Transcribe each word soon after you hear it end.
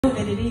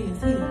that it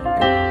is He.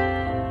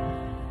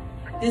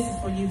 This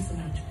is for you,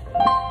 Sinatra.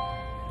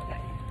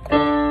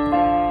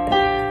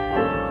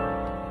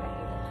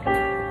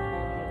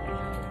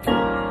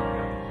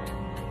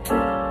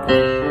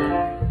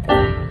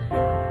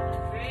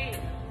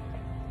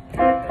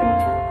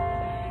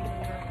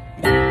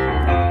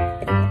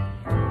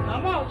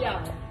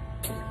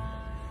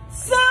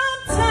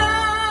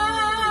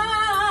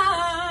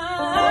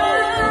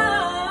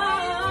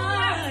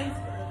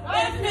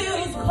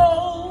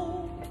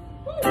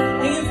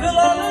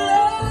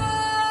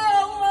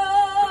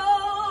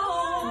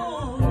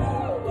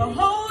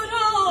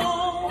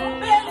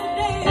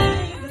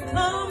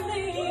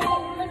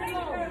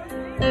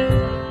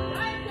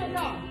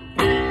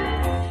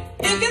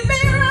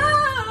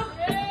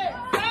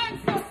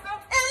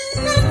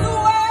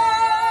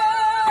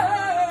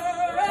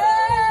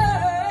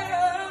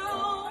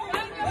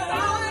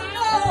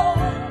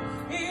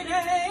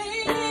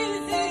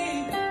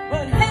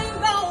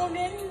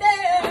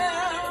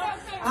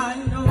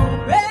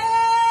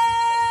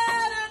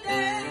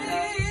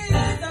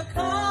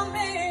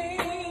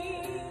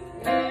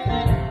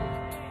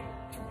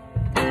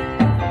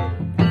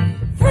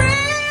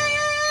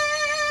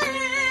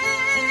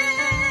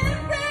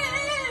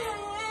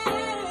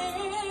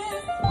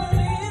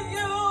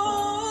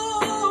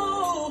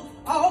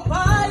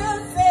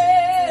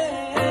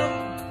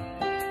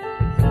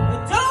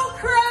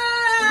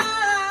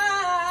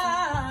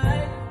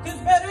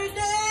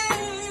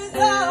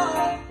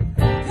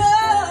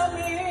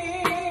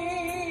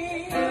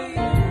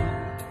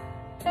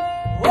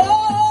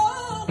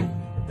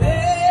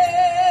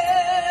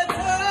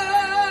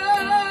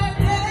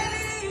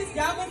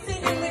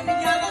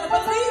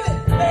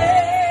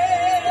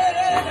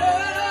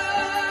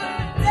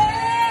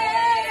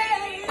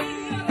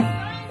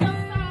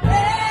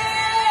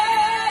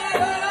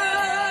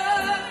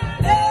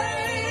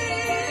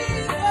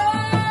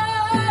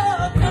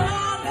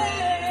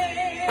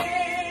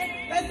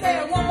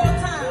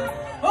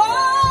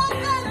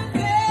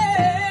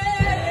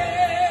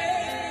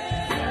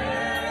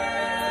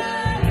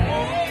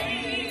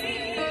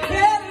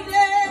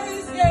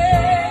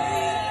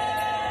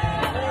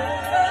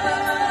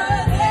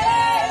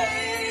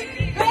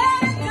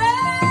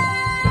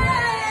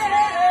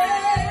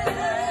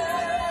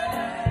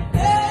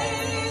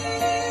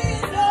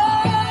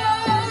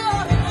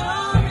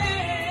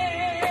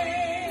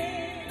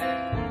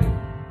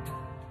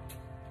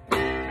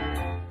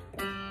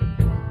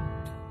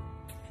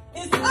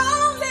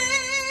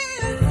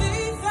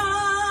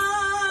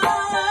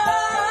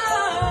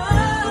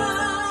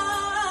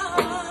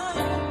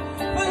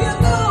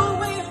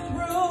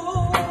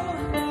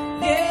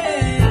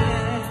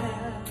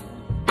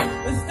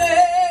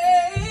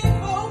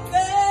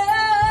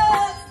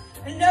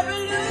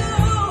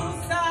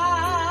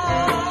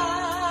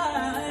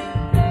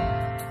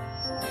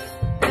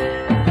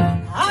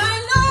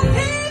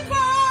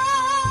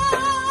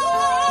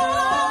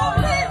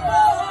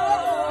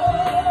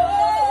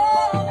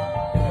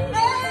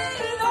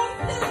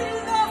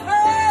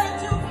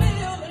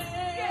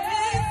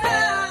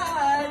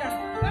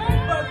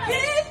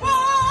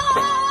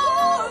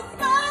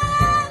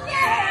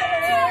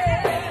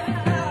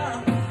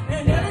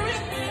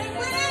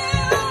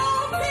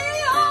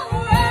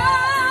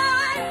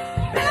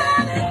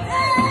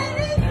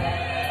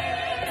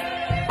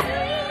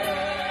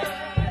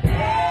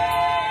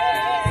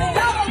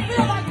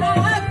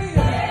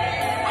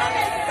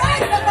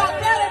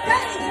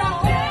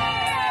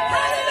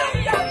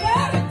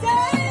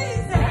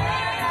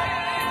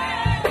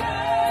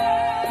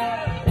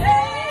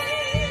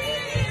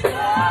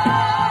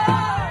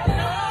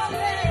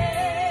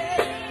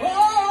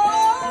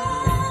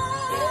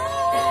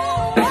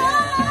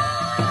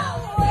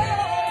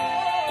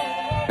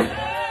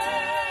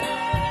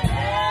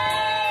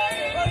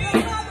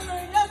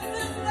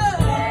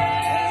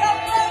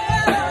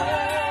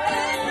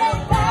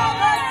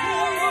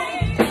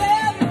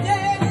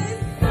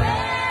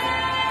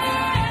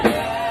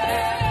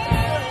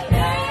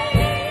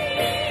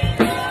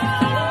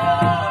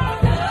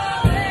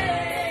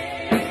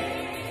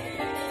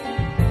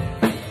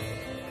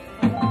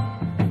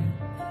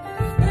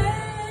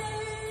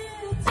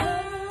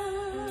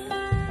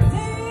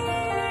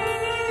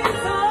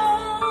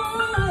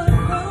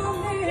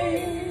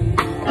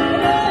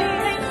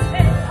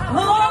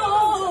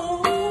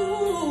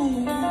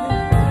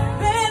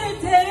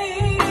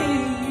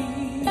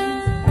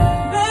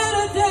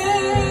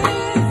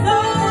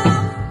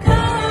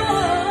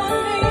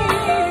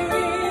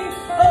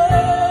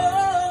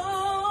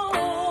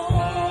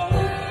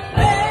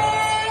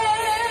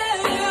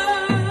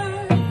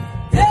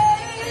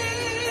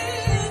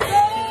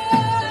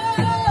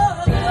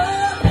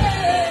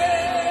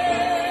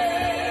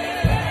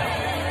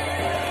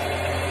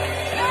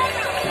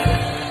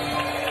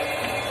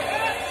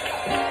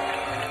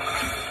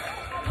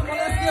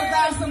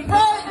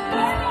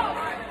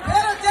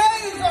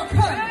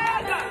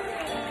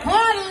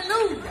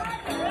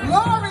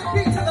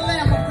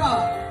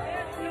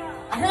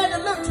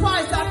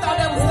 Twice I thought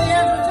that was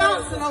Leandra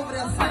Johnson over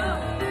there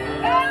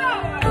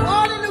singing.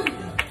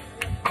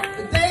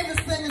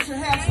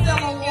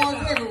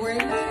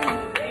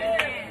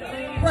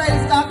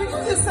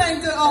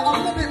 a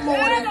little bit more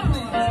than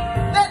please.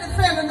 Let the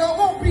family know it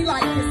won't be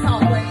like this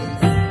always.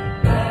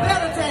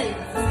 Better days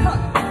is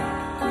coming.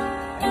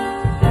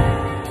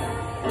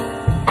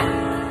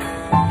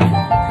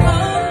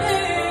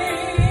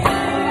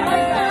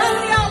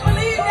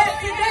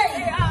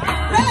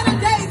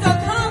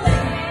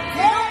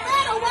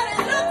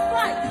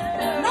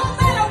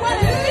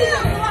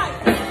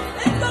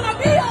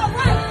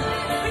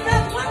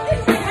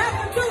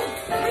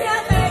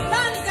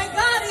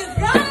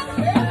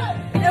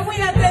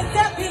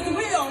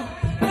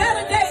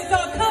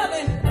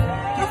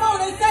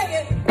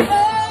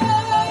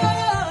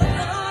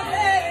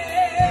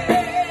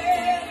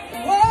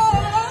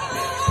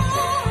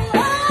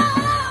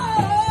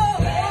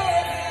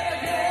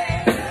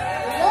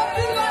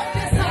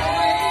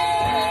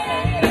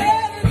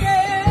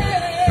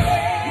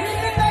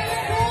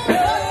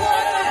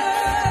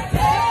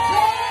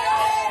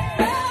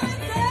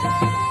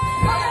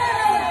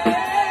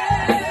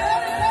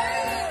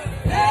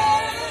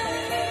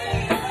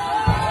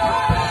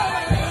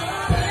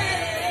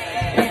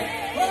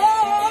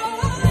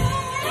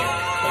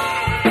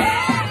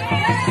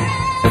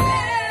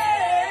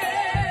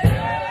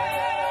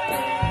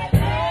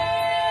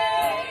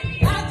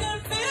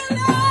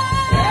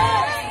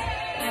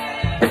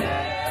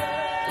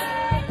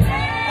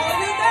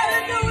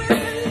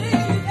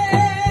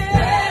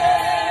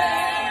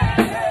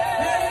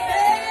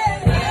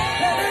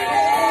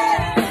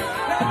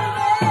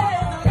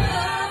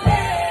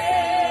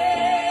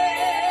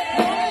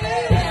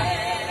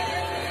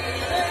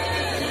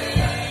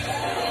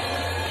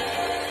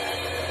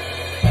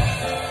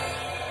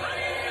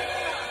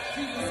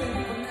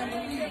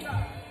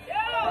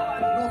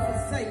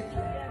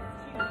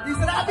 He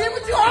said, I'll be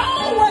with you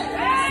always.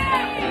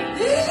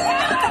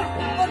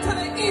 Yeah. Until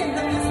the end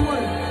of this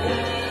world.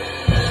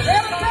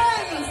 Better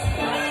days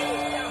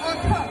are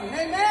coming.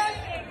 Amen.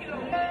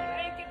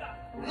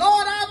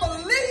 Lord, I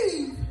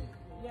believe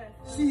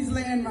she's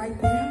laying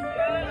right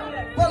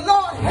there. But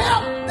Lord,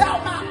 help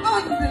thou my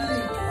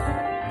unbelief.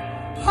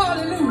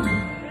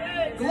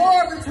 Hallelujah.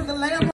 Glory to the Lamb.